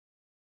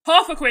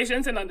Half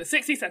equations in under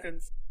 60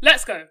 seconds.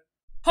 Let's go.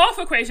 Half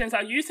equations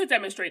are used to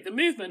demonstrate the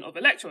movement of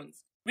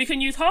electrons. We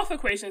can use half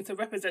equations to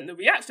represent the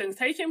reactions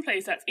taking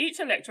place at each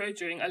electrode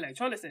during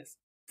electrolysis.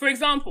 For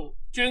example,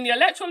 during the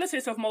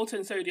electrolysis of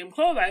molten sodium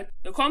chloride,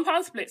 the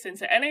compound splits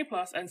into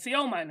Na+ and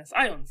Cl-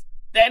 ions.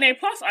 The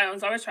Na+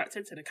 ions are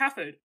attracted to the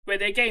cathode, where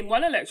they gain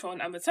one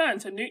electron and return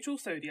to neutral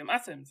sodium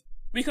atoms.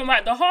 We can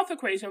write the half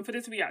equation for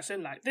this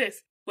reaction like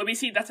this, where we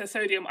see that a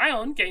sodium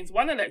ion gains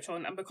one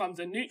electron and becomes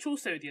a neutral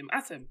sodium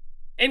atom.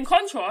 In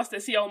contrast, the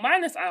Cl-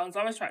 ions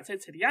are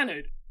attracted to the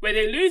anode, where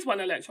they lose one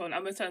electron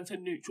and return to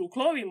neutral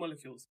chlorine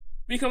molecules.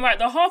 We can write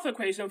the half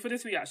equation for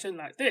this reaction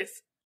like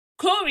this.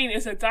 Chlorine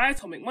is a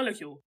diatomic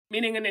molecule,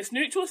 meaning in its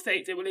neutral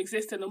state it will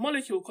exist in a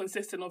molecule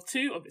consisting of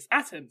two of its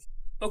atoms.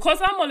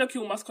 Because our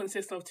molecule must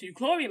consist of two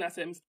chlorine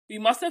atoms, we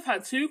must have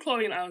had two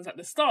chlorine ions at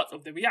the start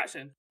of the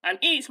reaction, and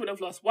each would have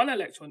lost one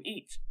electron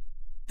each.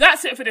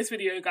 That's it for this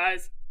video,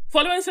 guys.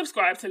 Follow and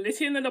subscribe to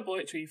Litty in the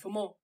Laboratory for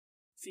more.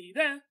 See you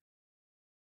there.